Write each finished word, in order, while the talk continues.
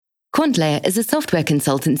QuantLayer is a software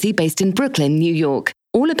consultancy based in Brooklyn, New York.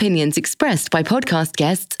 All opinions expressed by podcast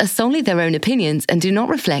guests are solely their own opinions and do not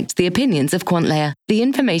reflect the opinions of QuantLayer. The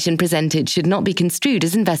information presented should not be construed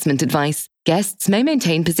as investment advice. Guests may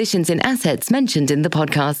maintain positions in assets mentioned in the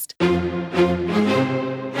podcast.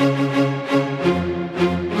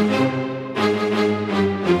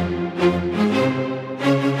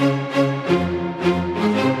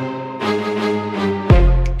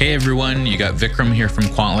 Hey everyone, you got Vikram here from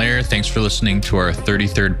QuantLayer. Thanks for listening to our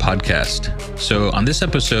 33rd podcast. So on this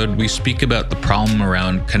episode, we speak about the problem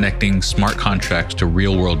around connecting smart contracts to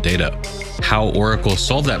real-world data, how Oracle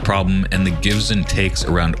solved that problem, and the gives and takes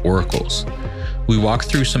around oracles. We walk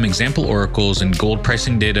through some example oracles in gold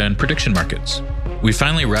pricing data and prediction markets. We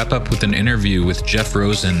finally wrap up with an interview with Jeff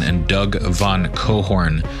Rosen and Doug Von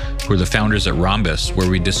Cohorn, who are the founders at Rhombus, where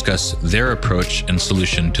we discuss their approach and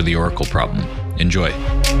solution to the Oracle problem. Enjoy.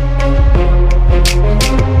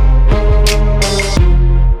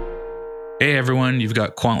 Hey everyone, you've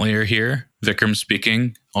got QuantLayer here. Vikram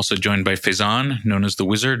speaking, also joined by Faizan, known as the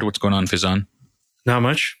Wizard. What's going on, Faizan? Not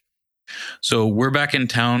much. So we're back in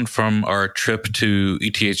town from our trip to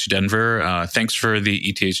ETH Denver. Thanks for the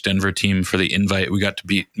ETH Denver team for the invite. We got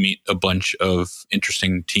to meet a bunch of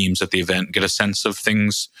interesting teams at the event, get a sense of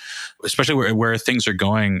things, especially where things are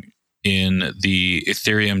going in the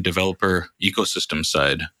Ethereum developer ecosystem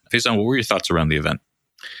side. Faizan, what were your thoughts around the event?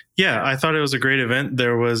 Yeah, I thought it was a great event.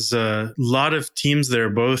 There was a lot of teams there,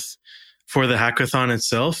 both for the hackathon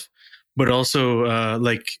itself, but also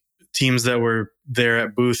teams that were there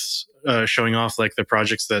at booths showing off like the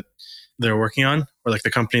projects that they're working on or like the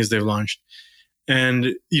companies they've launched.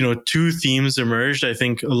 And, two themes emerged. I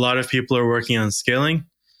think a lot of people are working on scaling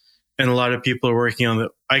and a lot of people are working on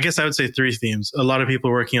I would say three themes. A lot of people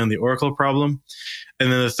are working on the Oracle problem.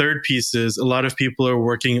 And then the third piece is a lot of people are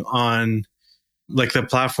working on like the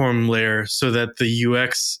platform layer so that the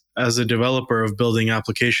UX as a developer of building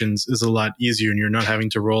applications is a lot easier and you're not having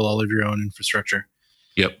to roll all of your own infrastructure.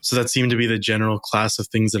 Yep. So that seemed to be the general class of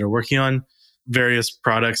things that are working on various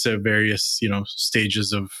products at various,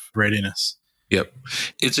 stages of readiness. Yep.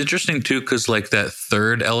 It's interesting too, because like that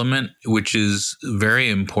third element, which is very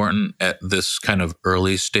important at this kind of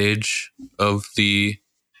early stage of the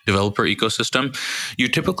developer ecosystem, you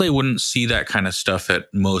typically wouldn't see that kind of stuff at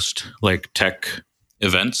most like tech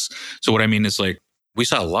events. So what I mean is like, we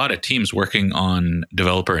saw a lot of teams working on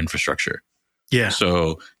developer infrastructure. Yeah.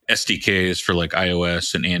 So SDKs for like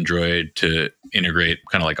iOS and Android to integrate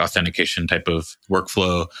kind of like authentication type of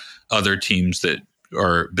workflow. Other teams that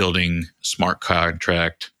are building smart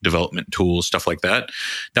contract development tools, stuff like that.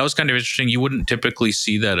 That was kind of interesting. You wouldn't typically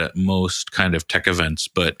see that at most kind of tech events,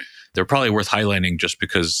 but they're probably worth highlighting just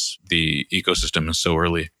because the ecosystem is so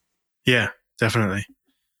early. Yeah, definitely.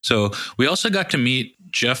 So we also got to meet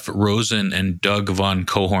Jeff Rosen and Doug Von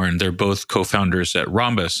Cohorn. They're both co-founders at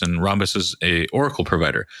Rhombus, and Rhombus is a Oracle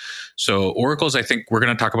provider. So oracles, I think we're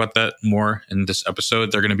going to talk about that more in this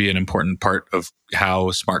episode. They're going to be an important part of how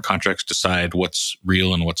smart contracts decide what's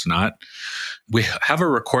real and what's not. We have a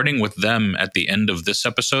recording with them at the end of this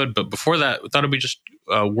episode, but before that, we thought it'd be just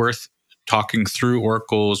worth talking through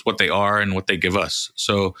oracles, what they are and what they give us.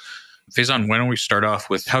 So Faizan, why don't we start off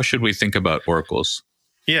with how should we think about oracles?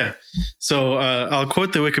 Yeah. So I'll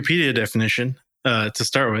quote the Wikipedia definition to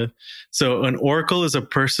start with. So an oracle is a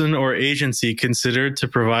person or agency considered to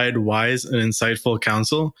provide wise and insightful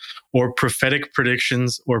counsel or prophetic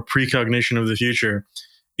predictions or precognition of the future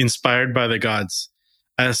inspired by the gods.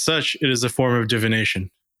 As such, it is a form of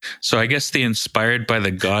divination. So I guess the inspired by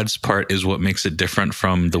the gods part is what makes it different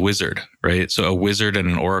from the wizard, right? So a wizard and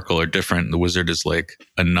an oracle are different. The wizard is like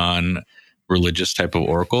a non-religious type of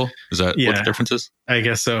oracle. Is that what the difference is? I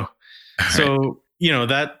guess so. So,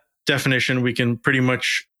 that definition we can pretty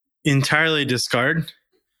much entirely discard.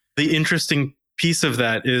 The interesting piece of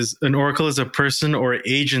that is an oracle is a person or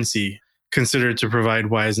agency considered to provide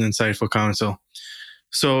wise and insightful counsel.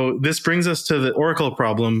 So this brings us to the oracle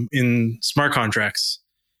problem in smart contracts.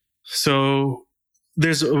 So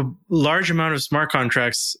there's a large amount of smart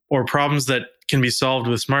contracts or problems that can be solved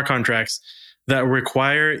with smart contracts that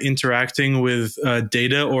require interacting with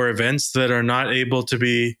data or events that are not able to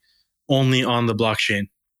be only on the blockchain.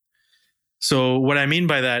 So what I mean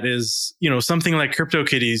by that is, something like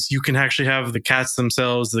CryptoKitties, you can actually have the cats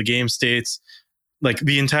themselves, the game states, like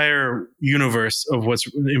the entire universe of what's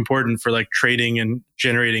important for like trading and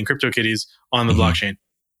generating CryptoKitties on the blockchain.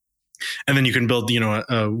 And then you can build,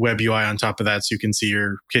 a web UI on top of that so you can see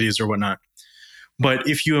your kitties or whatnot. But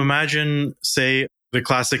if you imagine, say, the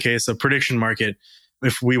classic case, a prediction market,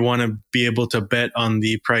 if we want to be able to bet on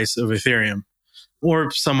the price of Ethereum or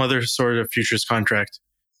some other sort of futures contract,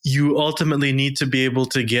 you ultimately need to be able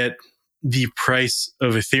to get the price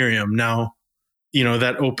of Ethereum. Now,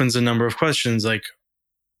 that opens a number of questions like,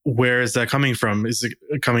 where is that coming from? Is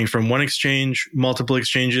it coming from one exchange, multiple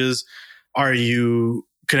exchanges? Are you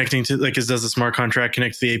connecting to, does the smart contract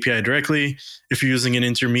connect to the API directly? If you're using an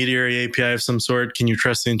intermediary API of some sort, can you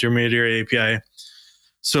trust the intermediary API?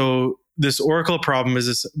 So this Oracle problem is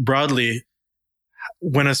this broadly,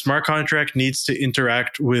 when a smart contract needs to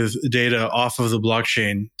interact with data off of the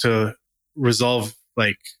blockchain to resolve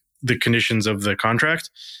the conditions of the contract,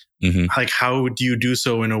 how do you do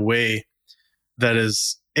so in a way that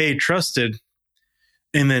is A, trusted,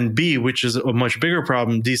 and then B, which is a much bigger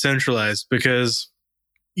problem, decentralized? Because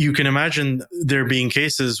you can imagine there being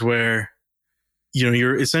cases where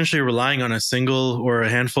you're essentially relying on a single or a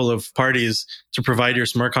handful of parties to provide your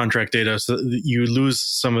smart contract data, so that you lose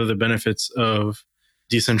some of the benefits of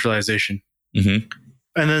decentralization. And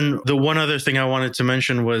then the one other thing I wanted to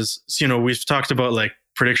mention was, we've talked about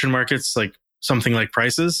prediction markets, something like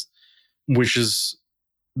prices, which is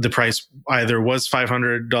the price either was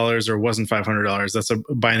 $500 or wasn't $500. That's a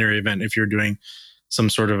binary event if you're doing some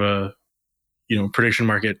sort of a prediction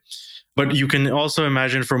market. But you can also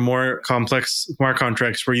imagine for more complex smart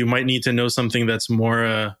contracts where you might need to know something that's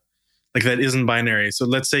more that isn't binary. So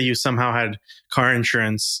let's say you somehow had car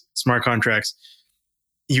insurance smart contracts.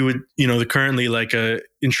 You would, currently a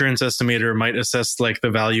insurance estimator might assess the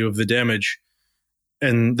value of the damage.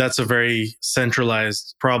 And that's a very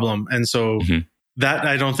centralized problem. And so that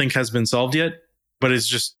I don't think has been solved yet, but it's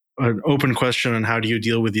just an open question on how do you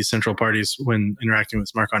deal with these central parties when interacting with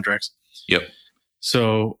smart contracts. Yep.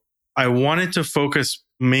 So I wanted to focus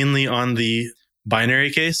mainly on the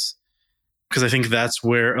binary case, because I think that's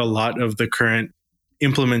where a lot of the current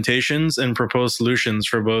implementations and proposed solutions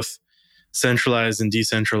for both centralized and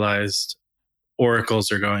decentralized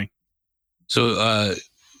oracles are going. So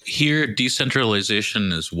here,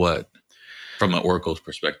 decentralization is what from an oracle's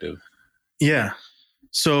perspective? Yeah.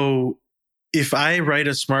 So if I write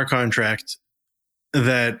a smart contract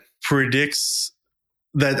that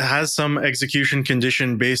has some execution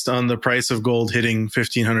condition based on the price of gold hitting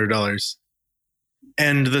 $1,500,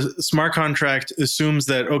 and the smart contract assumes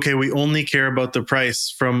that, okay, we only care about the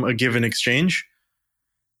price from a given exchange,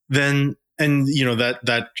 then, and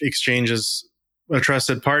that exchange is a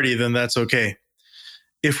trusted party, then that's okay.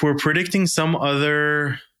 If we're predicting some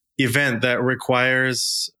other event that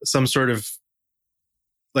requires some sort of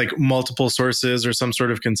multiple sources or some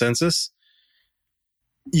sort of consensus,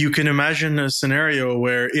 you can imagine a scenario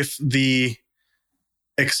where if the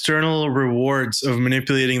external rewards of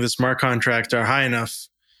manipulating the smart contract are high enough,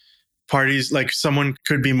 parties, someone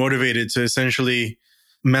could be motivated to essentially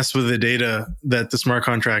mess with the data that the smart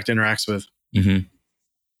contract interacts with.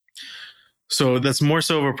 So that's more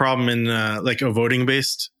so of a problem in a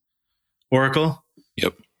voting-based oracle.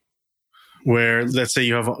 Yep. Where let's say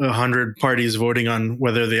you have 100 parties voting on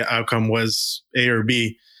whether the outcome was A or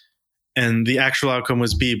B, and the actual outcome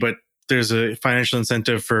was B, but there's a financial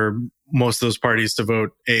incentive for most of those parties to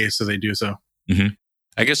vote A, so they do so.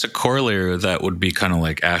 I guess a corollary of that would be kind of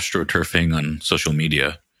like astroturfing on social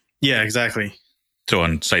media. Yeah, exactly. So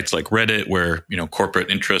on sites like Reddit, where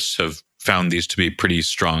corporate interests have found these to be pretty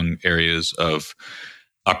strong areas of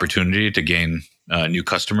opportunity to gain new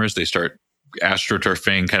customers, they start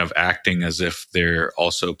astroturfing, kind of acting as if they're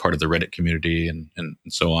also part of the Reddit community and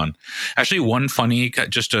so on. Actually, one funny,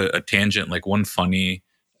 just a tangent, one funny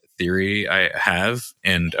theory I have,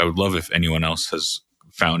 and I would love if anyone else has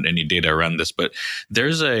found any data around this, but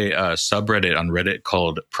there's a subreddit on Reddit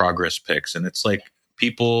called Progress Pics, and it's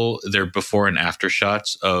people, their before and after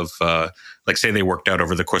shots of, say they worked out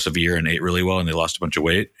over the course of a year and ate really well and they lost a bunch of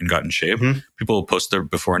weight and got in shape. People will post their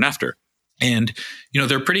before and after. And,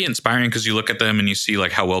 they're pretty inspiring because you look at them and you see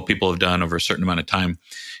how well people have done over a certain amount of time.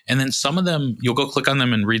 And then some of them, you'll go click on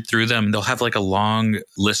them and read through them. They'll have a long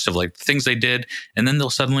list of things they did. And then they'll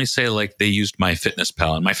suddenly say they used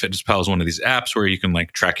MyFitnessPal. And MyFitnessPal is one of these apps where you can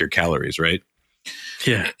track your calories, right?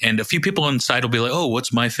 Yeah. And a few people inside will be oh, what's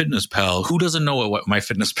MyFitnessPal? Who doesn't know what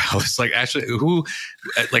MyFitnessPal is?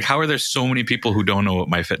 Actually, how are there so many people who don't know what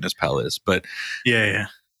MyFitnessPal is? But yeah.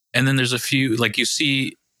 And then there's a few, you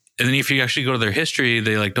see, and then if you actually go to their history,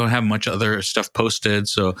 they don't have much other stuff posted.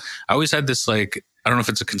 So I always had this I don't know if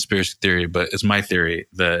it's a conspiracy theory, but it's my theory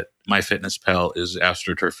that MyFitnessPal is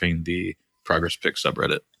astroturfing the Progress Pics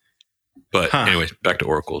subreddit. But anyway, back to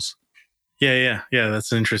oracles. Yeah.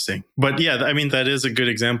 That's interesting. But yeah, I mean, that is a good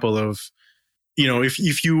example of,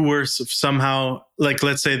 if you were somehow,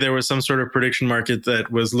 let's say there was some sort of prediction market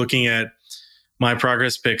that was looking at my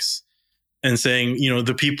Progress Pics and saying,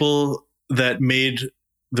 the people that made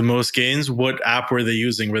the most gains, what app were they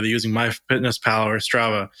using? Were they using MyFitnessPal or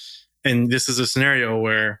Strava? And this is a scenario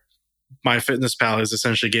where MyFitnessPal is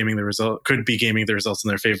essentially could be gaming the results in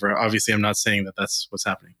their favor. Obviously, I'm not saying that that's what's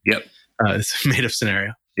happening. Yep. It's a made-up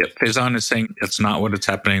scenario. Yep. Faison is saying it's not what it's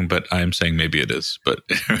happening, but I'm saying maybe it is. But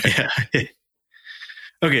yeah.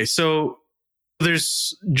 Okay, so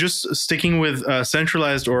there's just sticking with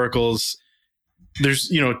centralized oracles.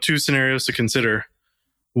 There's two scenarios to consider.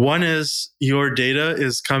 One is your data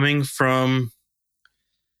is coming from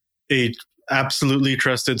a absolutely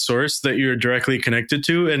trusted source that you're directly connected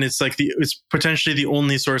to, and it's potentially the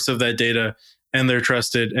only source of that data, and they're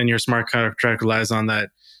trusted, and your smart contract relies on that.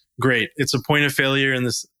 Great. It's a point of failure in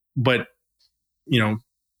this, but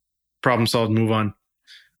problem solved, move on.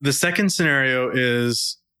 The second scenario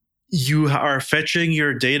is you are fetching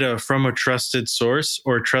your data from a trusted source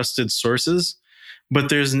or trusted sources, but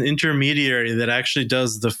there's an intermediary that actually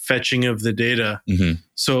does the fetching of the data. Mm-hmm.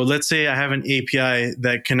 So let's say I have an API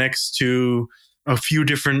that connects to a few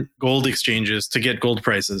different gold exchanges to get gold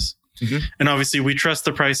prices. Mm-hmm. And obviously we trust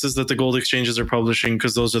the prices that the gold exchanges are publishing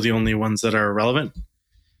because those are the only ones that are relevant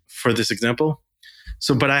for this example.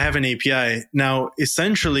 So, but I have an API. Now,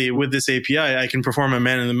 essentially with this API, I can perform a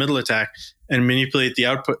man-in-the-middle attack and manipulate the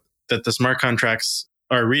output that the smart contracts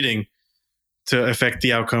are reading to affect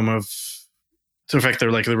the outcome to affect the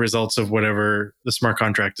results of whatever the smart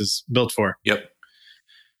contract is built for. Yep.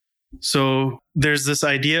 So there's this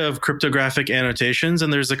idea of cryptographic annotations,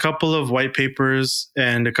 and there's a couple of white papers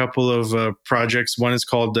and a couple of projects. One is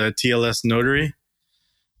called TLS Notary,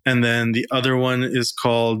 and then the other one is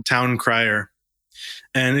called Town Crier.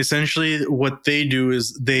 And essentially what they do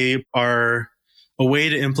is they are a way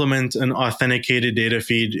to implement an authenticated data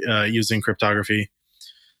feed using cryptography.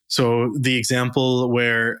 So the example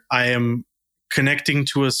where I am connecting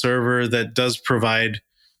to a server that does provide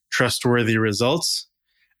trustworthy results,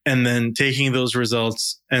 and then taking those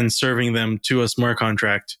results and serving them to a smart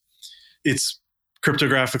contract, it's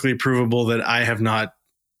cryptographically provable that I have not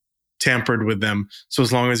tampered with them. So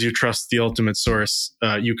as long as you trust the ultimate source,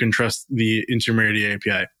 you can trust the intermediary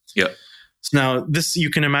API. Yep. So now this you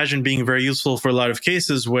can imagine being very useful for a lot of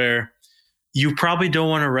cases where you probably don't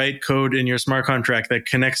want to write code in your smart contract that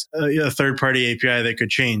connects a third-party API that could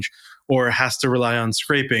change or has to rely on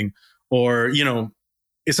scraping or,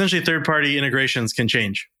 essentially third-party integrations can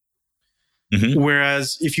change. Mm-hmm.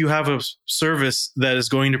 Whereas if you have a service that is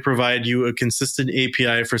going to provide you a consistent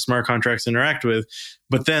API for smart contracts to interact with,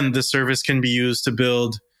 but then the service can be used to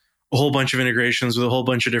build a whole bunch of integrations with a whole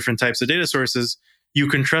bunch of different types of data sources, you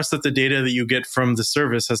can trust that the data that you get from the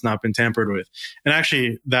service has not been tampered with. And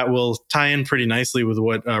actually, that will tie in pretty nicely with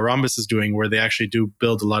what Rhombus is doing, where they actually do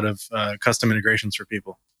build a lot of custom integrations for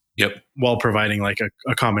people. Yep. While providing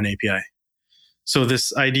a common API. So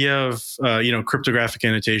this idea of cryptographic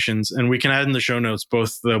annotations, and we can add in the show notes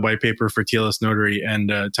both the white paper for TLS Notary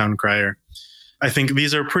and Town Crier. I think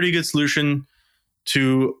these are a pretty good solution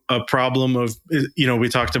to a problem of, we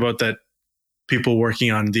talked about that people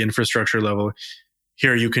working on the infrastructure level.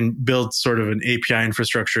 Here you can build sort of an API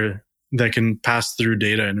infrastructure that can pass through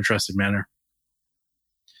data in a trusted manner.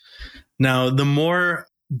 Now, the more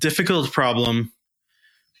difficult problem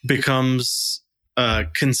becomes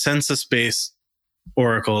consensus-based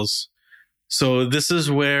oracles. So this is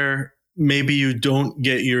where maybe you don't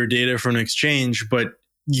get your data from an exchange, but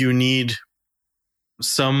you need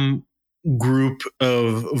some group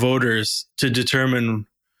of voters to determine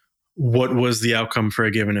what was the outcome for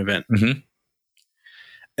a given event. Mm-hmm.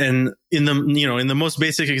 And in the most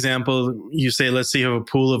basic example, you say, let's say you have a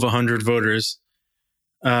pool of 100 voters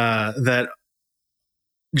that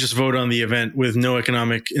just vote on the event with no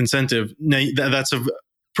economic incentive. Now, that's a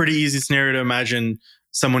pretty easy scenario to imagine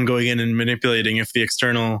someone going in and manipulating if the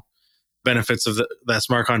external benefits of that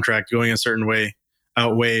smart contract going a certain way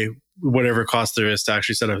outweigh whatever cost there is to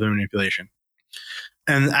actually set up the manipulation.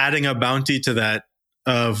 And adding a bounty to that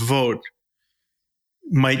vote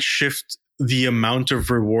might shift the amount of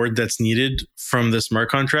reward that's needed from the smart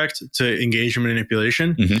contract to engage in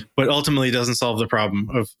manipulation, but ultimately doesn't solve the problem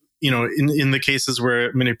of, in the cases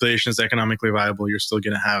where manipulation is economically viable, you're still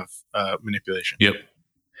going to have manipulation. Yep.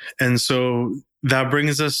 And so that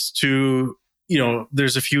brings us to,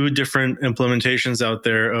 there's a few different implementations out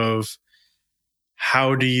there of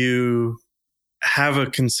how do you have a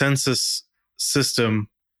consensus system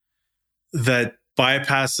that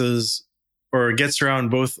bypasses or gets around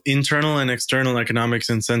both internal and external economics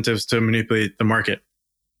incentives to manipulate the market.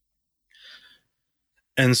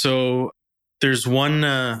 And so there's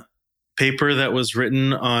one paper that was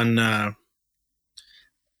written on,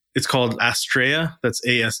 it's called Astraea. That's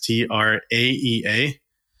Astraea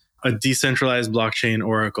a decentralized blockchain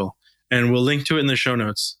oracle. And we'll link to it in the show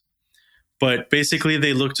notes. But basically,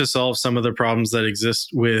 they look to solve some of the problems that exist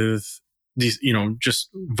with these, just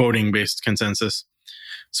voting-based consensus.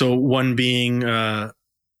 So one being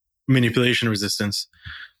manipulation resistance.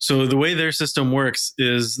 So the way their system works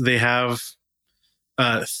is they have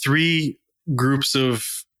 3 groups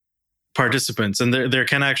of participants, and there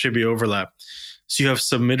can actually be overlap. So you have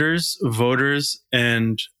submitters, voters,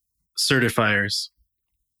 and certifiers.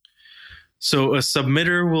 So a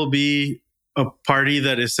submitter will be a party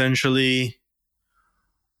that essentially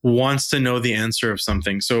wants to know the answer of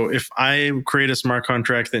something. So if I create a smart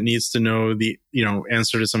contract that needs to know the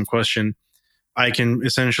answer to some question, I can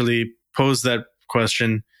essentially pose that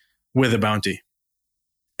question with a bounty.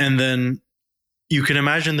 And then you can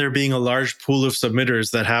imagine there being a large pool of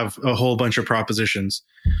submitters that have a whole bunch of propositions.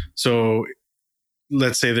 So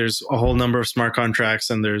let's say there's a whole number of smart contracts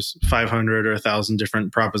and there's 500 or 1,000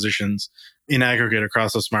 different propositions in aggregate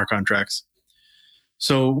across those smart contracts.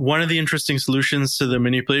 So one of the interesting solutions to the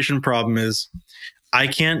manipulation problem is I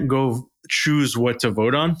can't go choose what to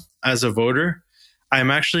vote on as a voter. I'm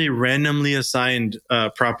actually randomly assigned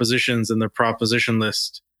propositions in the proposition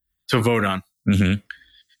list to vote on. Mm-hmm.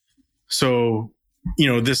 So,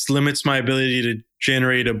 this limits my ability to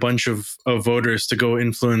generate a bunch of voters to go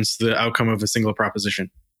influence the outcome of a single proposition.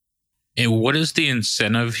 And what is the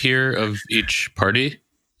incentive here of each party?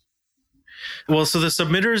 Well, so the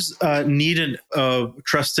submitters need a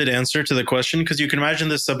trusted answer to the question, because you can imagine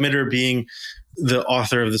the submitter being the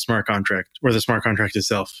author of the smart contract or the smart contract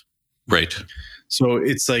itself. Right. So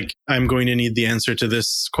it's like, I'm going to need the answer to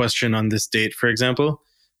this question on this date, for example,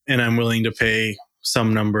 and I'm willing to pay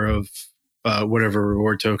some number of whatever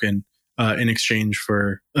reward token in exchange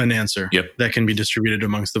for an answer that can be distributed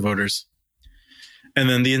amongst the voters. And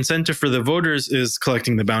then the incentive for the voters is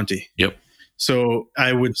collecting the bounty. Yep. So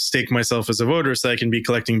I would stake myself as a voter so I can be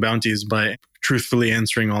collecting bounties by truthfully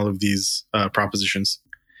answering all of these propositions.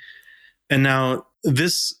 And now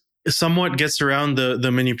this somewhat gets around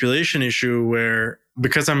the manipulation issue where,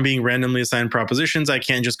 because I'm being randomly assigned propositions, I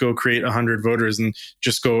can't just go create 100 voters and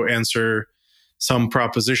just go answer some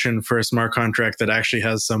proposition for a smart contract that actually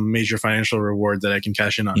has some major financial reward that I can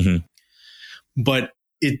cash in on. Mm-hmm. But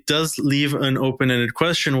it does leave an open-ended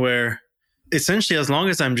question where essentially, as long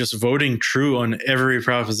as I'm just voting true on every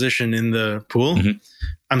proposition in the pool, mm-hmm.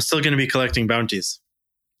 I'm still going to be collecting bounties.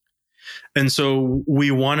 And so we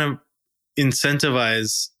want to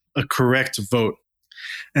incentivize a correct vote.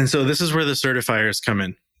 And so this is where the certifiers come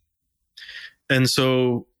in. And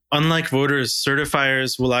so unlike voters,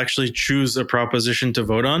 certifiers will actually choose a proposition to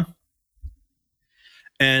vote on.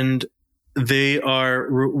 And they are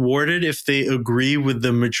rewarded if they agree with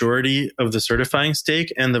the majority of the certifying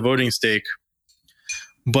stake and the voting stake.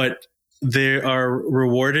 But they are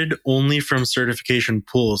rewarded only from certification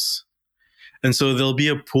pools. And so there'll be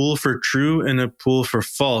a pool for true and a pool for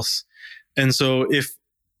false. And so if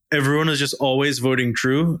everyone is just always voting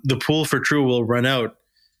true, the pool for true will run out.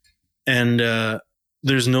 And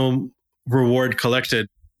there's no reward collected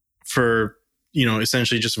for,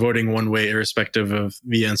 essentially just voting one way irrespective of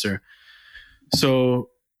the answer. So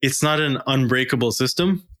it's not an unbreakable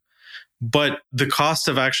system, but the cost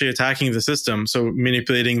of actually attacking the system, so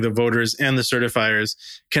manipulating the voters and the certifiers,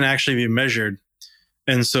 can actually be measured.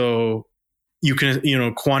 And so you can,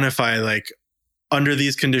 quantify, like, under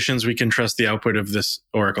these conditions, we can trust the output of this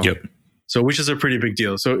oracle. Yep. So, which is a pretty big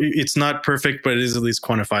deal. So it's not perfect, but it is at least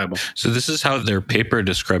quantifiable. So this is how their paper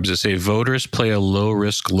describes it. Say voters play a low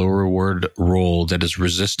risk, low reward role that is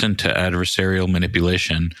resistant to adversarial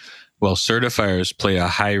manipulation, while certifiers play a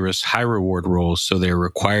high risk, high reward role. So they're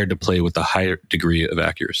required to play with a higher degree of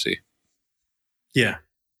accuracy. Yeah,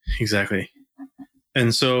 exactly.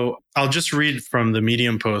 And so I'll just read from the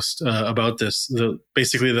Medium post about this,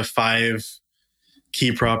 basically the 5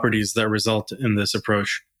 key properties that result in this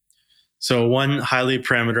approach. So one, highly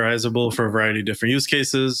parameterizable for a variety of different use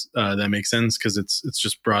cases. That makes sense because it's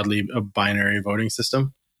just broadly a binary voting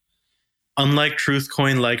system. Unlike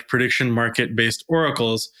Truthcoin-like prediction market-based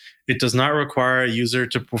oracles, it does not require a user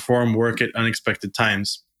to perform work at unexpected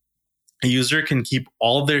times. A user can keep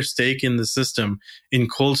all their stake in the system in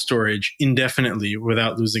cold storage indefinitely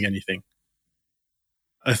without losing anything.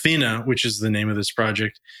 Athena, which is the name of this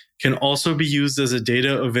project, can also be used as a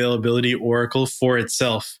data availability oracle for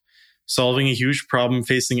itself, solving a huge problem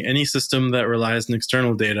facing any system that relies on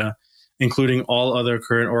external data, including all other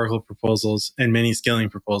current oracle proposals and many scaling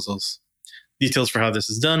proposals. Details for how this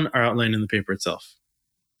is done are outlined in the paper itself.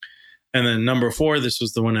 And then number 4, this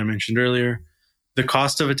was the one I mentioned earlier. The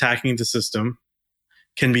cost of attacking the system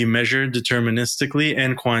can be measured deterministically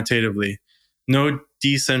and quantitatively. No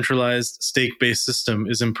decentralized stake-based system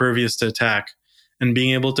is impervious to attack, and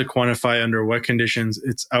being able to quantify under what conditions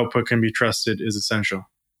its output can be trusted is essential.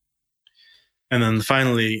 And then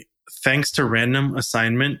finally, thanks to random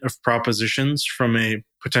assignment of propositions from a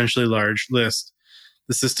potentially large list,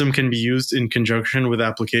 the system can be used in conjunction with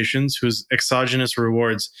applications whose exogenous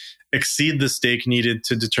rewards exceed the stake needed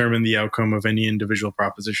to determine the outcome of any individual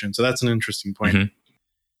proposition. So that's an interesting point.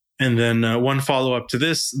 Mm-hmm. And then one follow-up to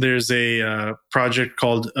this, there's a project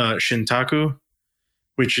called Shintaku,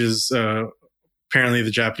 which is apparently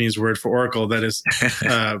the Japanese word for Oracle. That is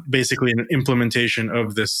basically an implementation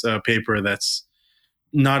of this paper that's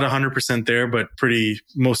not 100% there, but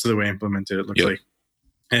most of the way implemented, it looks like.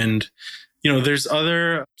 And there's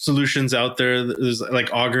other solutions out there. There's like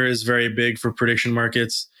Augur is very big for prediction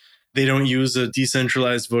markets. They don't use a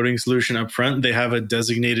decentralized voting solution up front. They have a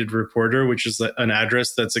designated reporter, which is an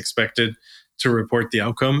address that's expected to report the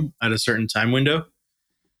outcome at a certain time window.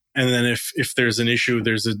 And then if there's an issue,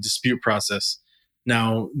 there's a dispute process.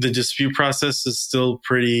 Now, the dispute process is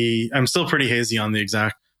I'm still pretty hazy on the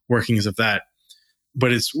exact workings of that,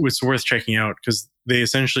 but it's worth checking out because they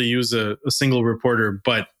essentially use a single reporter,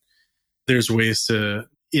 but there's ways to,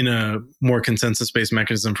 in a more consensus-based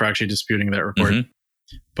mechanism for actually disputing that report. Mm-hmm.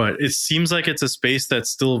 But it seems like it's a space that's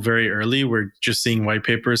still very early. We're just seeing white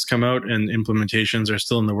papers come out and implementations are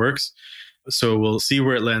still in the works. So we'll see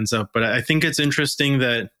where it lands up. But I think it's interesting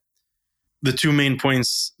that the two main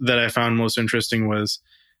points that I found most interesting was,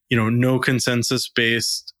 no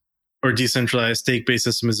consensus-based or decentralized stake-based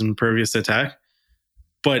system is impervious to attack.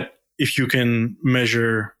 But if you can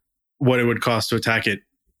measure what it would cost to attack it,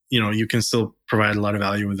 you can still provide a lot of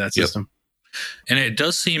value with that system. And it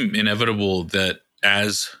does seem inevitable that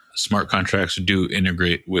as smart contracts do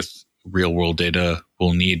integrate with real world data,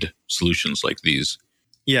 we'll need solutions like these.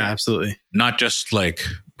 Yeah, absolutely. Not just like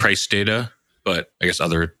price data, but I guess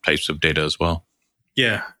other types of data as well.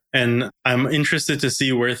 Yeah. And I'm interested to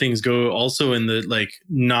see where things go also in the like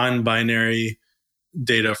non-binary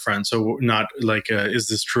data front. So not like, is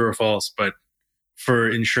this true or false, but for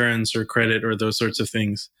insurance or credit or those sorts of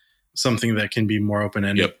things, something that can be more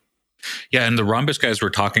open-ended. Yep. Yeah, and the Rhombus guys were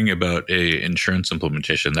talking about a insurance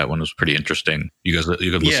implementation. That one was pretty interesting. You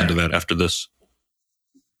could listen to that after this.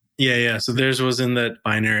 Yeah. So theirs was in that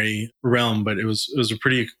binary realm, but it was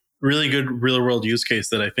a really good real world use case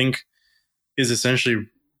that I think is essentially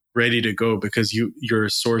ready to go because your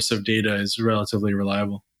source of data is relatively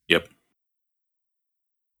reliable. Yep.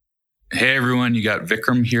 Hey everyone, you got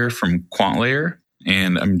Vikram here from QuantLayer.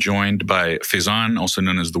 And I'm joined by Faizan, also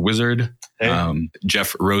known as the Wizard,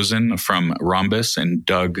 Jeff Rosen from Rhombus, and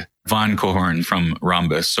Doug Von Cohorn from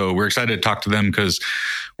Rhombus. So we're excited to talk to them because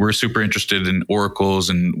we're super interested in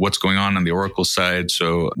oracles and what's going on the Oracle side.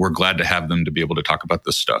 So we're glad to have them to be able to talk about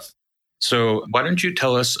this stuff. So why don't you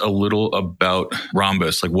tell us a little about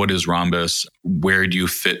Rhombus? Like, what is Rhombus? Where do you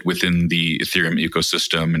fit within the Ethereum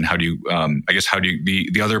ecosystem? And how do you,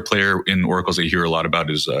 the other player in oracles I hear a lot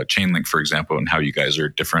about is Chainlink, for example, and how you guys are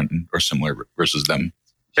different or similar versus them?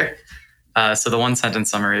 Sure. So the one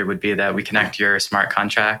sentence summary would be that we connect your smart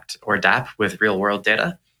contract or dApp with real world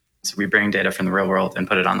data. So we bring data from the real world and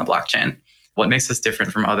put it on the blockchain. What makes us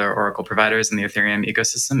different from other Oracle providers in the Ethereum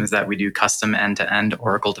ecosystem is that we do custom end-to-end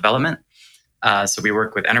Oracle development. So we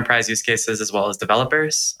work with enterprise use cases as well as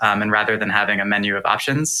developers. And rather than having a menu of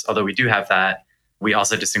options, although we do have that, we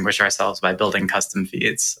also distinguish ourselves by building custom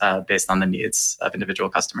feeds based on the needs of individual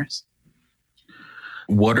customers.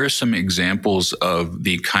 What are some examples of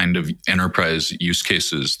the kind of enterprise use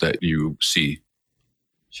cases that you see?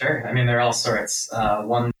 Sure. I mean, there are all sorts.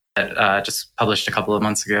 One that just published a couple of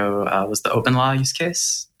months ago was the OpenLaw use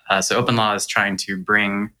case. So OpenLaw is trying to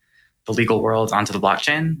bring the legal world onto the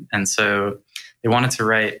blockchain. And so they wanted to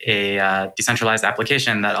write a decentralized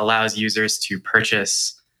application that allows users to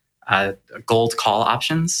purchase gold call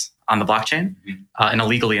options on the blockchain in a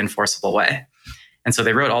legally enforceable way. And so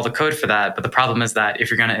they wrote all the code for that. But the problem is that if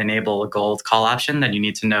you're going to enable a gold call option, then you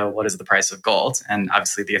need to know what is the price of gold. And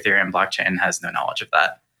obviously the Ethereum blockchain has no knowledge of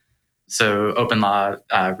that. So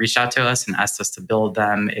OpenLaw reached out to us and asked us to build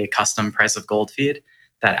them a custom price of gold feed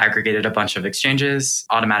that aggregated a bunch of exchanges,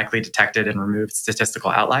 automatically detected and removed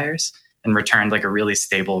statistical outliers, and returned like a really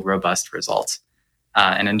stable, robust result.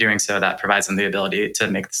 And in doing so, that provides them the ability to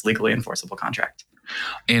make this legally enforceable contract.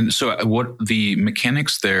 And so what the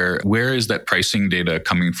mechanics there, where is that pricing data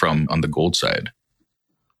coming from on the gold side?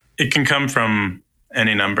 It can come from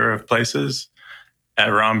any number of places. At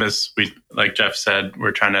Rhombus, like Jeff said,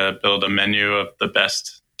 we're trying to build a menu of the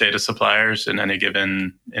best data suppliers in any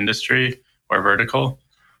given industry or vertical.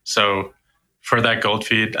 So for that gold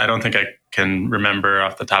feed, I don't think I can remember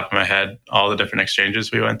off the top of my head all the different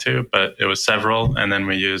exchanges we went to, but it was several. And then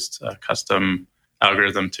we used a custom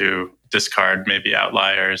algorithm to discard maybe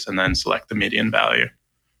outliers and then select the median value.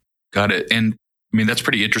 Got it. And I mean, that's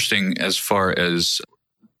pretty interesting as far as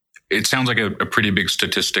it sounds like a pretty big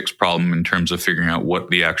statistics problem in terms of figuring out what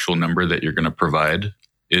the actual number that you're going to provide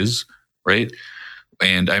is, right?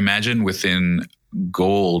 And I imagine within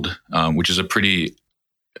gold, which is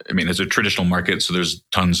it's a traditional market, so there's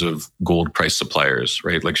tons of gold price suppliers,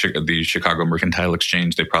 right? Like the Chicago Mercantile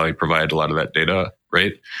Exchange, they probably provide a lot of that data,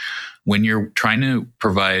 right? When you're trying to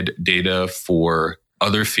provide data for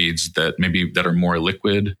other feeds that are more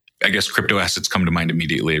liquid, I guess crypto assets come to mind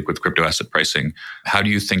immediately with crypto asset pricing. How do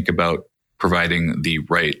you think about providing the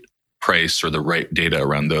right price or the right data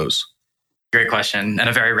around those? Great question, and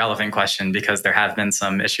a very relevant question, because there have been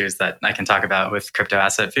some issues that I can talk about with crypto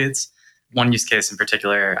asset feeds. One use case in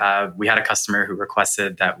particular, we had a customer who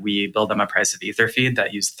requested that we build them a price of Ether feed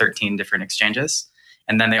that used 13 different exchanges.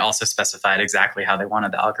 And then they also specified exactly how they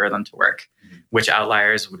wanted the algorithm to work, which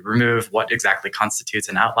outliers would remove, what exactly constitutes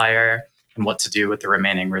an outlier, and what to do with the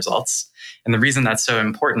remaining results. And the reason that's so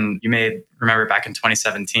important, you may remember back in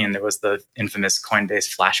 2017, there was the infamous Coinbase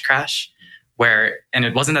flash crash, and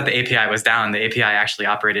it wasn't that the API was down, the API actually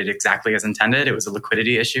operated exactly as intended. It was a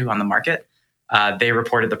liquidity issue on the market. They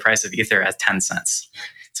reported the price of Ether as 10 cents.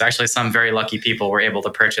 So actually some very lucky people were able to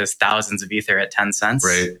purchase thousands of Ether at 10 cents.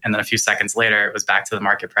 Right. And then a few seconds later, it was back to the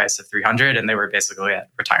market price of 300, and they were basically at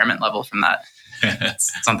retirement level from that.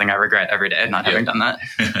 It's something I regret every day, not having done that.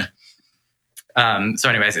 So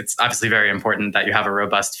anyways, it's obviously very important that you have a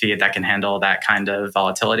robust feed that can handle that kind of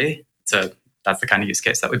volatility. So that's the kind of use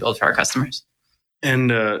case that we build for our customers.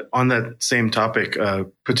 And on that same topic,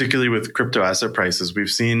 particularly with crypto asset prices, we've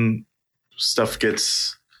seen stuff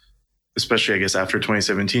gets, especially I guess after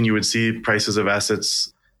 2017, you would see prices of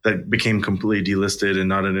assets that became completely delisted and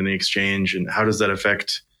not in any exchange. And how does that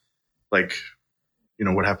affect,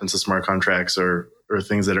 what happens to smart contracts or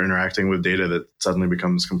things that are interacting with data that suddenly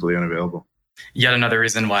becomes completely unavailable? Yet another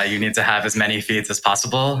reason why you need to have as many feeds as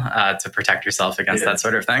possible to protect yourself against that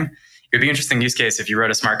sort of thing. It would be an interesting use case if you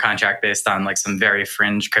wrote a smart contract based on some very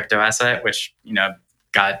fringe crypto asset, which,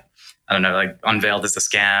 got, unveiled as a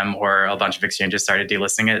scam, or a bunch of exchanges started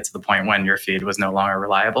delisting it to the point when your feed was no longer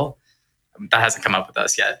reliable. That hasn't come up with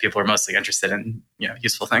us yet. People are mostly interested in,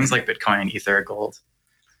 useful things like Bitcoin, Ether, gold.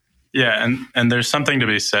 Yeah. And there's something to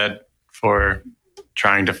be said for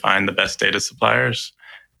trying to find the best data suppliers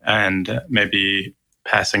and maybe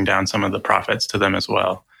passing down some of the profits to them as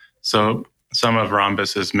well. So some of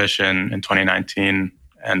Rhombus's mission in 2019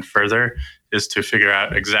 and further is to figure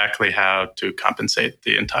out exactly how to compensate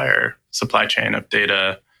the entire supply chain of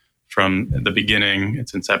data from the beginning,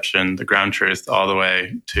 its inception, the ground truth, all the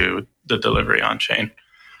way to the delivery on chain.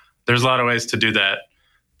 There's a lot of ways to do that,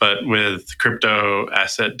 but with crypto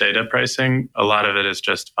asset data pricing, a lot of it is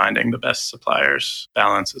just finding the best suppliers.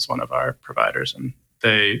 Balance is one of our providers, and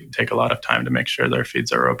they take a lot of time to make sure their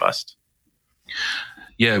feeds are robust.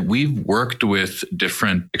 Yeah, we've worked with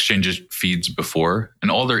different exchanges feeds before,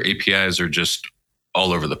 and all their APIs are just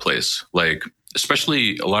all over the place.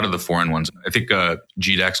 Especially a lot of the foreign ones. I think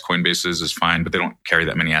GDAX Coinbase's is fine, but they don't carry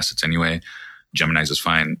that many assets anyway. Gemini's is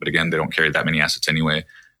fine, but again, they don't carry that many assets anyway.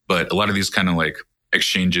 But a lot of these kind of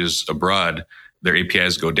exchanges abroad, their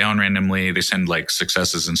APIs go down randomly. They send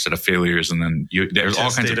successes instead of failures, and then there's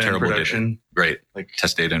all kinds of terrible data. Right,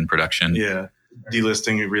 test data in production. Yeah.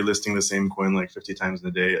 Delisting and relisting the same coin 50 times in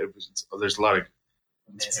a day. There's a lot of,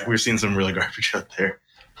 we're seeing some really garbage out there.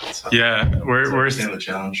 So, yeah, we're the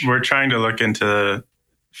challenge. We're trying to look into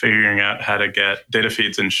figuring out how to get data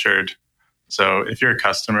feeds insured. So if you're a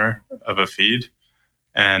customer of a feed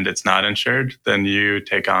and it's not insured, then you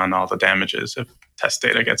take on all the damages if test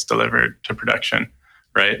data gets delivered to production,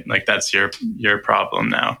 right? That's your problem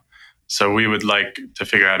now. So we would like to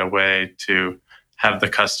figure out a way to have the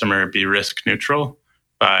customer be risk neutral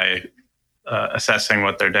by assessing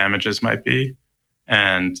what their damages might be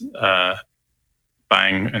and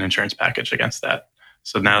buying an insurance package against that.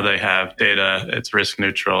 So now they have data, it's risk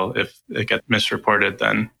neutral. If it gets misreported,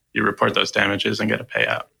 then you report those damages and get a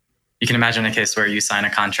payout. You can imagine a case where you sign a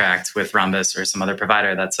contract with Rhombus or some other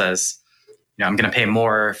provider that says, I'm going to pay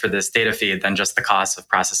more for this data feed than just the cost of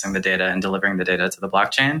processing the data and delivering the data to the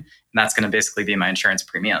blockchain. And that's going to basically be my insurance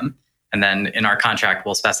premium. And then in our contract,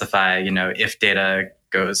 we'll specify, if data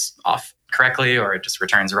goes off correctly or it just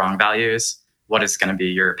returns wrong values, what is going to be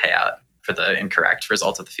your payout for the incorrect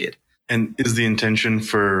result of the feed. And is the intention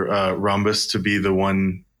for Rhombus to be the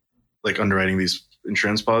one underwriting these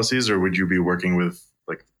insurance policies, or would you be working with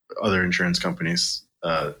other insurance companies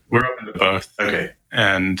We're open to both. Okay.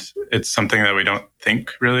 And it's something that we don't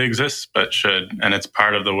think really exists, but should. And it's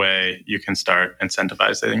part of the way you can start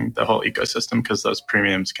incentivizing the whole ecosystem, because those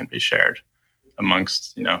premiums can be shared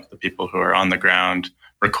amongst, the people who are on the ground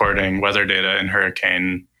recording weather data in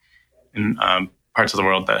hurricane in parts of the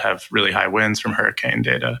world that have really high winds from hurricane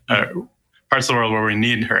data, parts of the world where we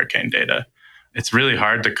need hurricane data. It's really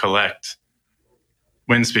hard to collect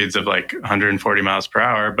wind speeds of like 140 miles per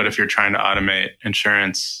hour. But if you're trying to automate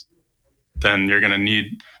insurance, then you're going to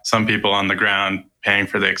need some people on the ground paying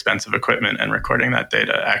for the expensive equipment and recording that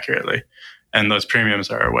data accurately. And those premiums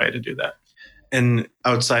are a way to do that. And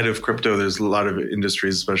outside of crypto, there's a lot of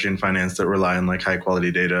industries, especially in finance, that rely on like high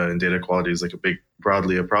quality data, and data quality is like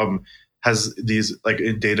broadly a problem. Has these like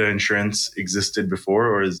data insurance existed before,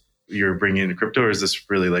 or is you're bringing in crypto, or is this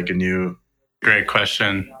really like a new? Great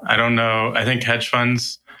question. I don't know. I think hedge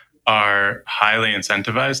funds are highly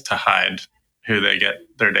incentivized to hide who they get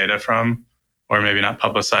their data from, or maybe not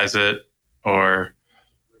publicize it, or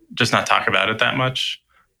just not talk about it that much.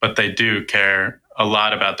 But they do care a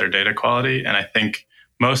lot about their data quality. And I think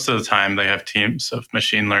most of the time they have teams of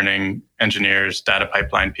machine learning engineers, data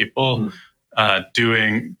pipeline people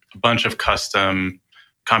doing a bunch of custom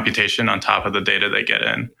computation on top of the data they get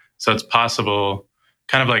in. So it's possible,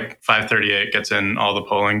 kind of like 538 gets in all the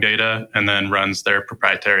polling data and then runs their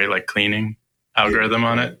proprietary like cleaning algorithm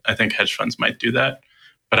on it. I think hedge funds might do that.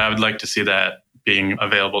 But I would like to see that being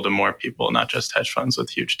available to more people, not just hedge funds with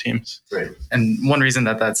huge teams. Right. And one reason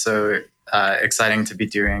that that's so exciting to be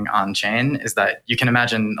doing on chain is that you can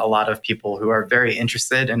imagine a lot of people who are very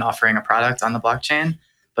interested in offering a product on the blockchain,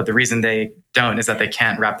 but the reason they don't is that they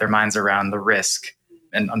can't wrap their minds around the risk,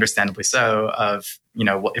 and understandably so, of,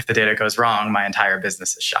 if the data goes wrong, my entire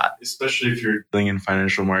business is shot. Especially if you're dealing in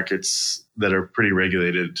financial markets that are pretty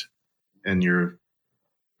regulated, and you're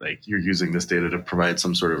using this data to provide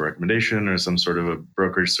some sort of recommendation or some sort of a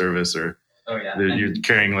brokerage service, or you're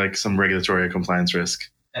carrying like some regulatory or compliance risk.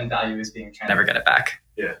 And value is being trying to never get it back.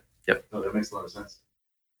 Yeah. Yep. No, that makes a lot of sense.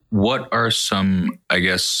 What are some, I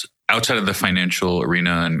guess, outside of the financial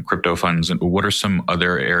arena and crypto funds, and what are some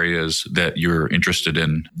other areas that you're interested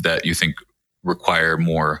in that you think require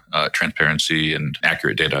more transparency and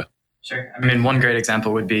accurate data? Sure. I mean, one great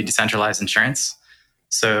example would be decentralized insurance.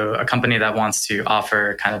 So a company that wants to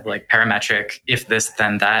offer kind of like parametric, if this,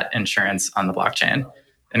 then that insurance on the blockchain.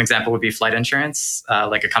 An example would be flight insurance,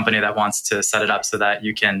 like a company that wants to set it up so that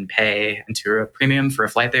you can pay into a premium for a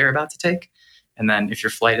flight that you're about to take. And then if your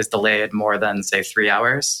flight is delayed more than, say, 3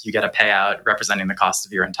 hours, you get a payout representing the cost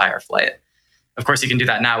of your entire flight. Of course, you can do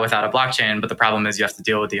that now without a blockchain, but the problem is you have to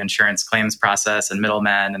deal with the insurance claims process and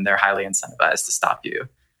middlemen, and they're highly incentivized to stop you.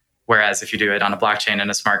 Whereas if you do it on a blockchain in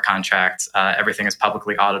a smart contract, everything is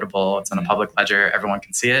publicly auditable. It's in a public ledger. Everyone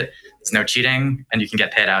can see it. There's no cheating, and you can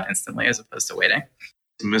get paid out instantly as opposed to waiting.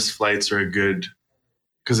 Missed flights are a good,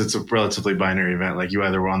 because it's a relatively binary event. Like you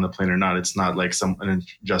either were on the plane or not. It's not like an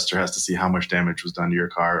adjuster has to see how much damage was done to your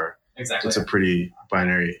car. Exactly. It's a pretty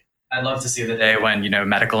binary. I'd love to see the day when,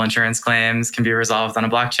 medical insurance claims can be resolved on a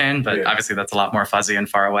blockchain, but obviously that's a lot more fuzzy and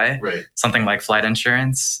far away. Right. Something like flight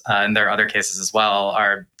insurance, and there are other cases as well,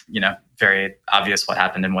 are, very obvious what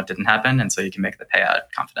happened and what didn't happen. And so you can make the payout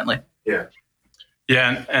confidently. Yeah.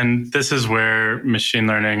 Yeah. And this is where machine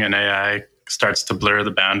learning and AI starts to blur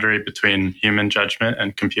the boundary between human judgment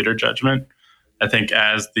and computer judgment. I think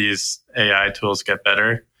as these AI tools get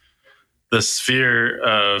better, the sphere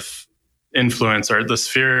of influence, or the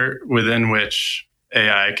sphere within which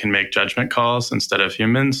AI can make judgment calls instead of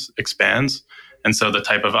humans, expands. And so the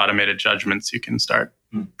type of automated judgments you can start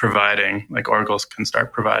providing, like oracles can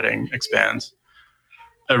start providing, expands.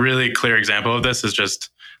 A really clear example of this is just,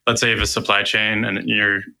 let's say you have a supply chain and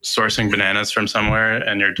you're sourcing bananas from somewhere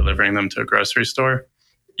and you're delivering them to a grocery store.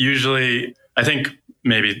 Usually, I think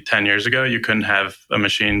maybe 10 years ago, you couldn't have a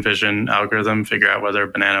machine vision algorithm figure out whether a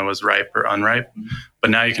banana was ripe or unripe. But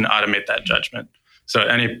now you can automate that judgment. So at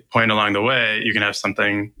any point along the way, you can have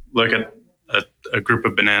something look at a group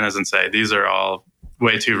of bananas and say, these are all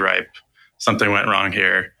way too ripe. Something went wrong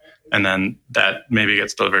here. And then that maybe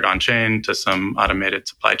gets delivered on chain to some automated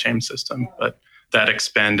supply chain system. But that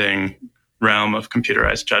expanding realm of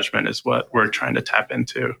computerized judgment is what we're trying to tap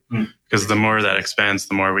into. Because the more that expands,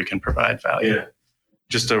 the more we can provide value. Yeah.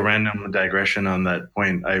 Just a random digression on that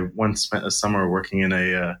point. I once spent a summer working in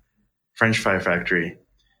a French fry factory,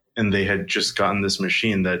 and they had just gotten this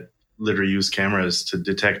machine that literally used cameras to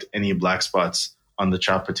detect any black spots on the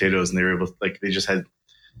chopped potatoes. And they were able to, they just had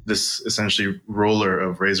this essentially roller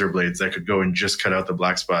of razor blades that could go and just cut out the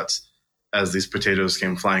black spots as these potatoes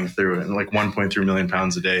came flying through, and 1.3 million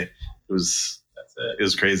pounds a day. It was That's it. It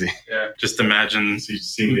was crazy. Yeah. Just imagine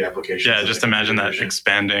seeing the applications. Yeah, just imagine that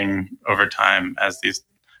expanding over time as these.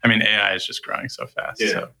 I mean, AI is just growing so fast.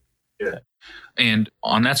 Yeah. So. And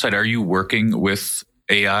on that side, are you working with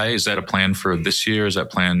AI? Is that a plan for this year? Is that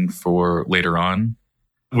planned for later on?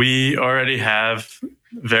 We already have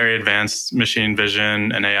very advanced machine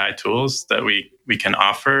vision and AI tools that we can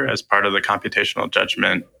offer as part of the computational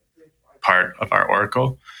judgment part of our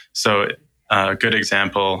Oracle. So a good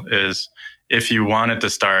example is if you wanted to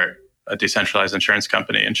start a decentralized insurance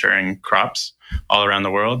company insuring crops all around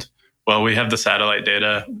the world, well, we have the satellite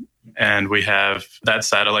data, and we have that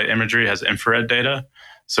satellite imagery has infrared data.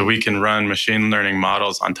 So we can run machine learning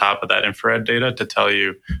models on top of that infrared data to tell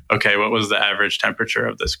you, okay, what was the average temperature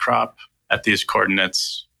of this crop at these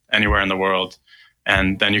coordinates anywhere in the world?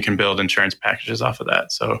 And then you can build insurance packages off of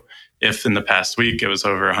that. So if in the past week it was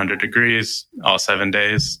over 100 degrees all 7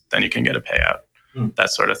 days, then you can get a payout. That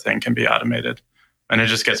sort of thing can be automated. And it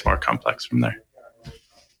just gets more complex from there.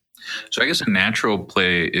 So I guess a natural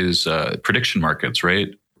play is prediction markets, right?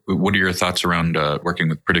 What are your thoughts around working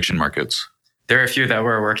with prediction markets? There are a few that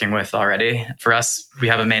we're working with already. For us, we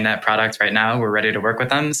have a mainnet product right now. We're ready to work with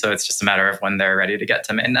them. So it's just a matter of when they're ready to get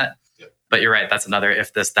to mainnet. Yep. But you're right. That's another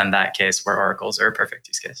if this, then that case where oracles are a perfect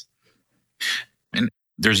use case. And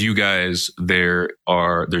there's you guys. There's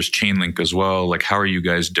Chainlink as well. Like, how are you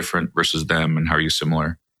guys different versus them, and how are you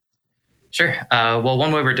similar? Sure. Well,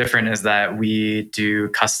 one way we're different is that we do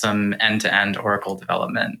custom end-to-end Oracle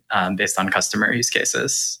development based on customer use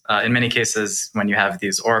cases. In many cases, when you have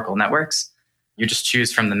these Oracle networks, you just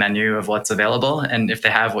choose from the menu of what's available. And if they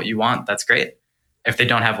have what you want, that's great. If they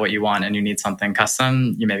don't have what you want and you need something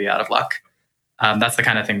custom, you may be out of luck. That's the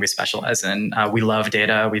kind of thing we specialize in. We love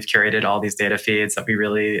data. We've curated all these data feeds that we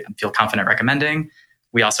really feel confident recommending.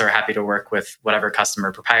 We also are happy to work with whatever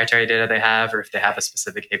customer proprietary data they have, or if they have a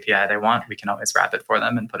specific API they want, we can always wrap it for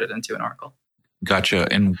them and put it into an Oracle.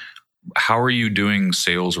 Gotcha. And how are you doing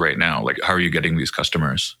sales right now? Like, how are you getting these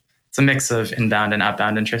customers? It's a mix of inbound and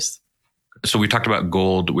outbound interest. So we talked about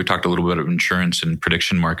gold. We talked a little bit of insurance and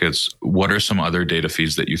prediction markets. What are some other data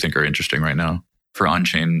feeds that you think are interesting right now for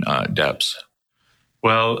on-chain dApps?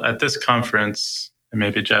 Well, at this conference, and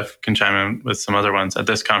maybe Jeff can chime in with some other ones. At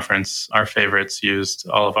this conference, our favorites used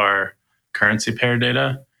all of our currency pair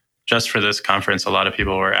data. Just for this conference, a lot of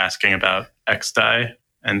people were asking about XDAI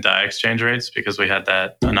and DAI exchange rates because we had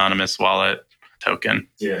that anonymous wallet token.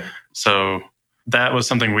 Yeah. So that was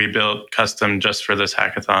something we built custom just for this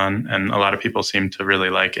hackathon, and a lot of people seem to really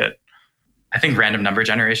like it. I think random number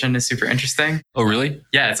generation is super interesting. Oh, really?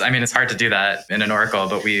 Yeah, it's hard to do that in an Oracle,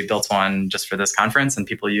 but we built one just for this conference, and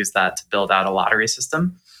people use that to build out a lottery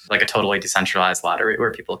system, like a totally decentralized lottery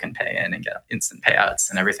where people can pay in and get instant payouts,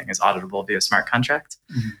 and everything is auditable via smart contract.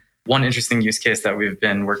 Mm-hmm. One interesting use case that we've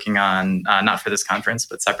been working on, not for this conference,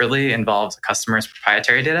 but separately, involves a customer's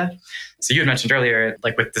proprietary data. So you had mentioned earlier,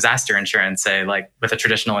 like with disaster insurance, say like with a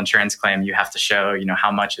traditional insurance claim, you have to show,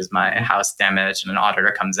 how much is my house damaged, and an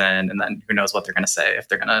auditor comes in, and then who knows what they're going to say if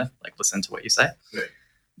they're going to like listen to what you say. Right.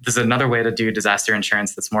 There's another way to do disaster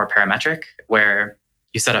insurance that's more parametric, where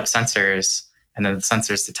you set up sensors, and then the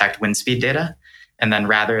sensors detect wind speed data. And then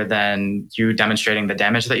rather than you demonstrating the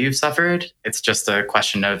damage that you've suffered, it's just a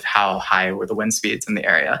question of how high were the wind speeds in the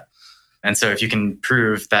area. And so if you can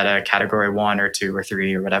prove that a category 1 or 2 or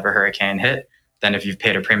 3 or whatever hurricane hit, then if you've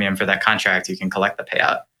paid a premium for that contract, you can collect the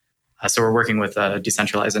payout. So we're working with a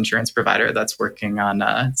decentralized insurance provider that's working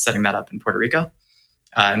on setting that up in Puerto Rico.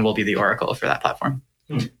 And we'll be the Oracle for that platform.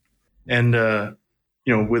 And,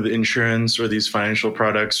 with insurance or these financial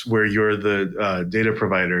products where you're the data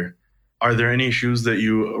provider, are there any issues that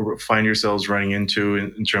you find yourselves running into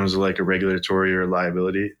in terms of like a regulatory or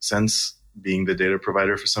liability sense, being the data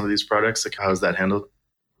provider for some of these products? Like, how is that handled?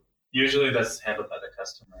 Usually that's handled by the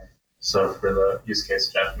customer. So for the use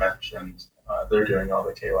case Jeff mentioned, they're doing all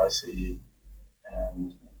the KYC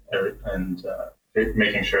and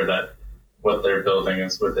making sure that what they're building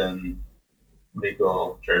is within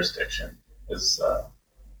legal jurisdiction, is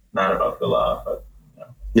not above the law, but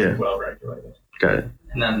well regulated. Got it.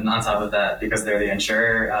 And then on top of that, because they're the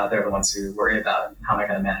insurer, they're the ones who worry about how am I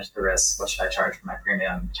going to manage the risk? What should I charge for my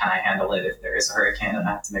premium? Can I handle it if there is a hurricane and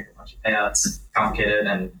I have to make a bunch of payouts? Complicated,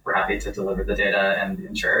 and we're happy to deliver the data, and the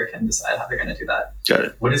insurer can decide how they're going to do that. Got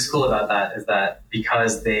it. What is cool about that is that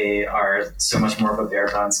because they are so much more of a bare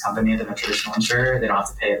bones company than a traditional insurer, they don't have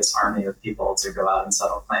to pay this army of people to go out and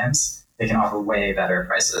settle claims. They can offer way better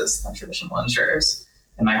prices than traditional insurers.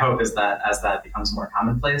 And my hope is that as that becomes more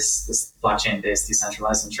commonplace, this blockchain-based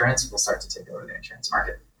decentralized insurance will start to take over the insurance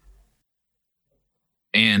market.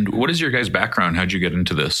 And what is your guys' background? How'd you get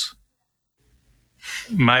into this?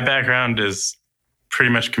 My background is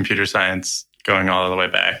pretty much computer science going all the way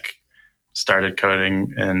back. Started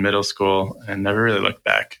coding in middle school and never really looked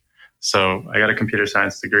back. So I got a computer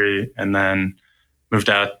science degree and then moved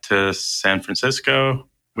out to San Francisco.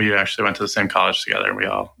 We actually went to the same college together. We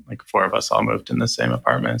all, like 4 of us all moved in the same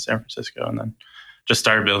apartment in San Francisco and then just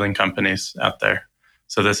started building companies out there.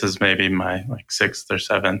 So this is maybe my 6th or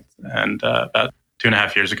 7th. And about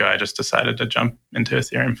 2.5 years ago, I just decided to jump into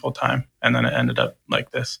Ethereum full time. And then it ended up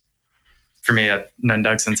like this. For me, I've known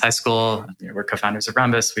Doug since high school. We're co-founders of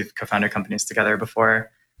Rhombus. We've co-founded companies together before.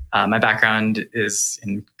 My background is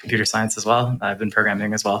in computer science as well. I've been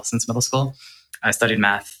programming as well since middle school. I studied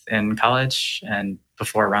math in college, and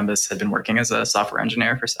before Rhombus had been working as a software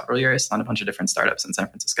engineer for several years on a bunch of different startups in San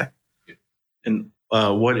Francisco. And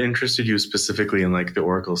what interested you specifically in the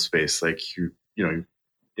Oracle space? You're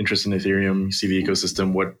interested in Ethereum, you see the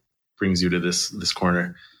ecosystem. What brings you to this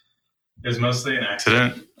corner? It was mostly an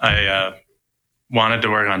accident. I wanted to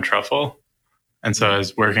work on Truffle. And so I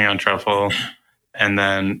was working on Truffle. And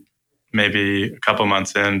then maybe a couple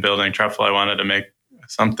months in building Truffle, I wanted to make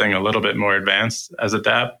something a little bit more advanced as a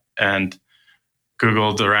dApp. And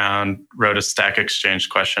Googled around, wrote a Stack Exchange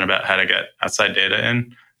question about how to get outside data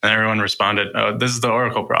in. And everyone responded, oh, this is the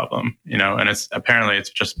Oracle problem. And it's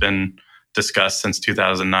just been discussed since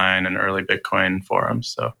 2009 in early Bitcoin forums.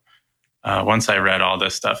 So once I read all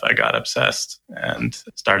this stuff, I got obsessed and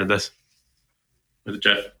started this with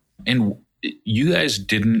Jeff. And you guys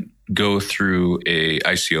didn't go through a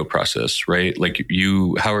ICO process, right?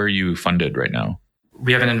 How are you funded right now?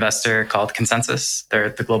 We have an investor called ConsenSys. They're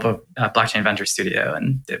the global blockchain venture studio,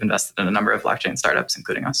 and they've invested in a number of blockchain startups,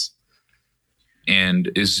 including us.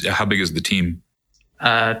 And how big is the team?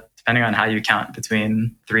 Depending on how you count,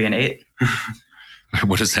 between 3 and 8.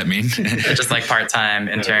 What does that mean? Just part-time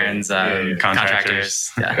interns,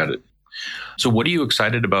 contractors. Yeah. Got it. So what are you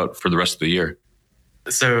excited about for the rest of the year?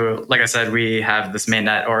 So like I said, we have this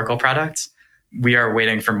mainnet Oracle product. We are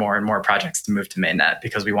waiting for more and more projects to move to mainnet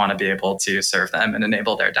because we want to be able to serve them and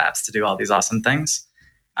enable their dApps to do all these awesome things.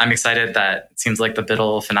 I'm excited that it seems like the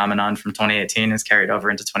BUIDL phenomenon from 2018 is carried over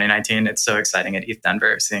into 2019. It's so exciting at ETH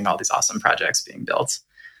Denver, seeing all these awesome projects being built.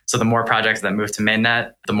 So the more projects that move to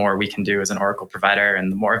mainnet, the more we can do as an Oracle provider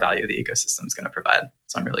and the more value the ecosystem is going to provide.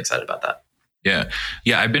 So I'm really excited about that. Yeah.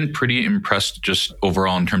 I've been pretty impressed just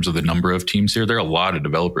overall in terms of the number of teams here. There are a lot of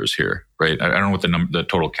developers here, right? I don't know what the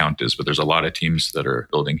total count is, but there's a lot of teams that are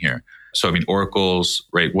building here. So, Oracle's,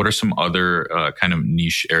 right? What are some other kind of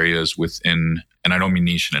niche areas within, and I don't mean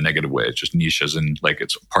niche in a negative way, it's just niche as in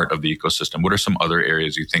it's part of the ecosystem. What are some other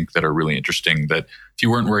areas you think that are really interesting that if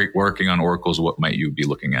you weren't working on Oracle's, what might you be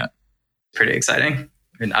looking at? Pretty exciting.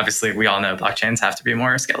 Obviously, we all know blockchains have to be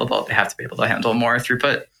more scalable. They have to be able to handle more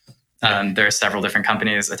throughput. There are several different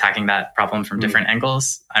companies attacking that problem from different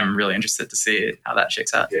angles. I'm really interested to see how that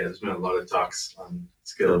shakes out. Yeah, there's been a lot of talks on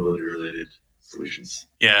scalability related solutions.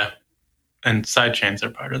 Yeah. And sidechains are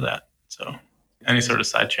part of that. So any sort of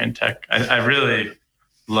sidechain tech. I really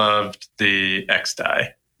loved the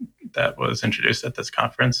XDAI that was introduced at this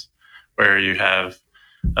conference, where you have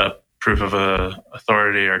a proof of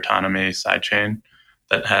authority or autonomy sidechain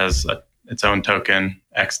that has its own token,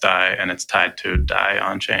 XDAI, and it's tied to DAI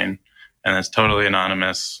on-chain. And it's totally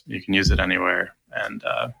anonymous. You can use it anywhere. And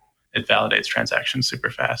it validates transactions super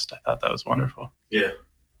fast. I thought that was wonderful.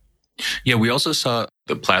 Yeah, we also saw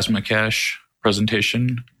the Plasma Cash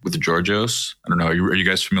presentation with Georgios. I don't know. Are you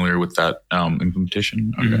guys familiar with that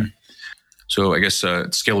implementation? Okay. Mm-hmm. So I guess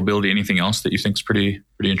scalability, anything else that you think is pretty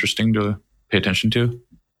interesting to pay attention to?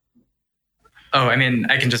 Oh, I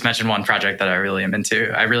can just mention one project that I really am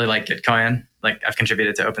into. I really like Gitcoin. I've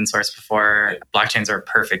contributed to open source before. Blockchains are a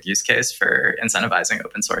perfect use case for incentivizing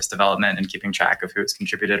open source development and keeping track of who's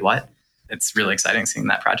contributed what. It's really exciting seeing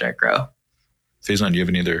that project grow. Faison, do you have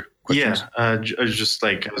any other questions? Yeah, I was just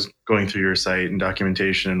I was going through your site and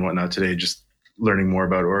documentation and whatnot today, just learning more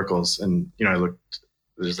about oracles. And, I looked,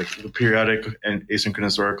 there's the periodic and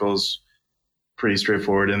asynchronous oracles, pretty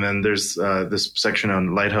straightforward. And then there's this section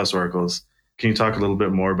on Lighthouse oracles. Can you talk a little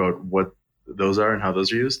bit more about what those are and how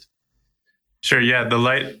those are used? Sure. Yeah. The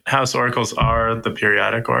Lighthouse oracles are the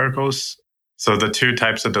periodic oracles. So the two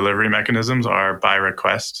types of delivery mechanisms are by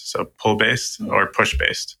request, so pull-based or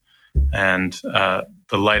push-based. And the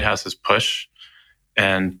Lighthouse is push.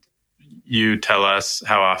 And you tell us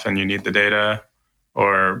how often you need the data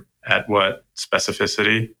or at what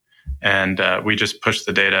specificity. And we just push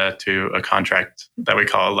the data to a contract that we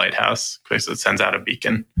call a Lighthouse because it sends out a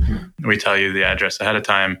beacon. Mm-hmm. We tell you the address ahead of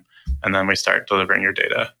time, and then we start delivering your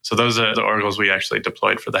data. So those are the oracles we actually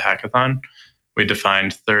deployed for the hackathon. We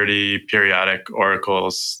defined 30 periodic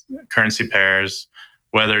oracles, currency pairs,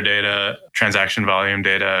 weather data, transaction volume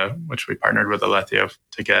data, which we partnered with Alethea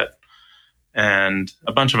to get, and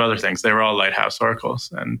a bunch of other things. They were all Lighthouse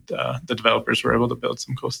oracles, and the developers were able to build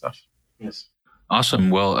some cool stuff. Yes. Awesome.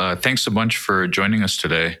 Well, thanks a bunch for joining us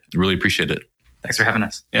today. Really appreciate it. Thanks for having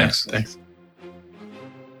us. Yeah, thanks.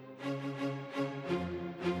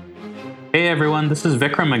 Hey everyone, this is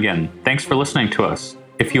Vikram again. Thanks for listening to us.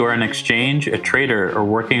 If you are an exchange, a trader, or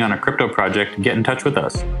working on a crypto project, get in touch with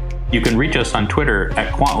us. You can reach us on Twitter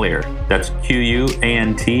at QuantLayer, that's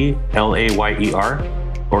QUANTLAYER,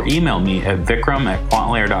 or email me at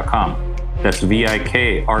vikram@quantlayer.com. That's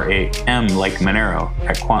VIKRAM like Monero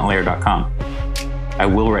at quantlayer.com. I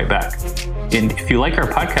will write back. And if you like our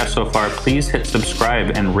podcast so far, please hit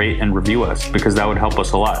subscribe and rate and review us because that would help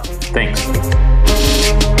us a lot. Thanks.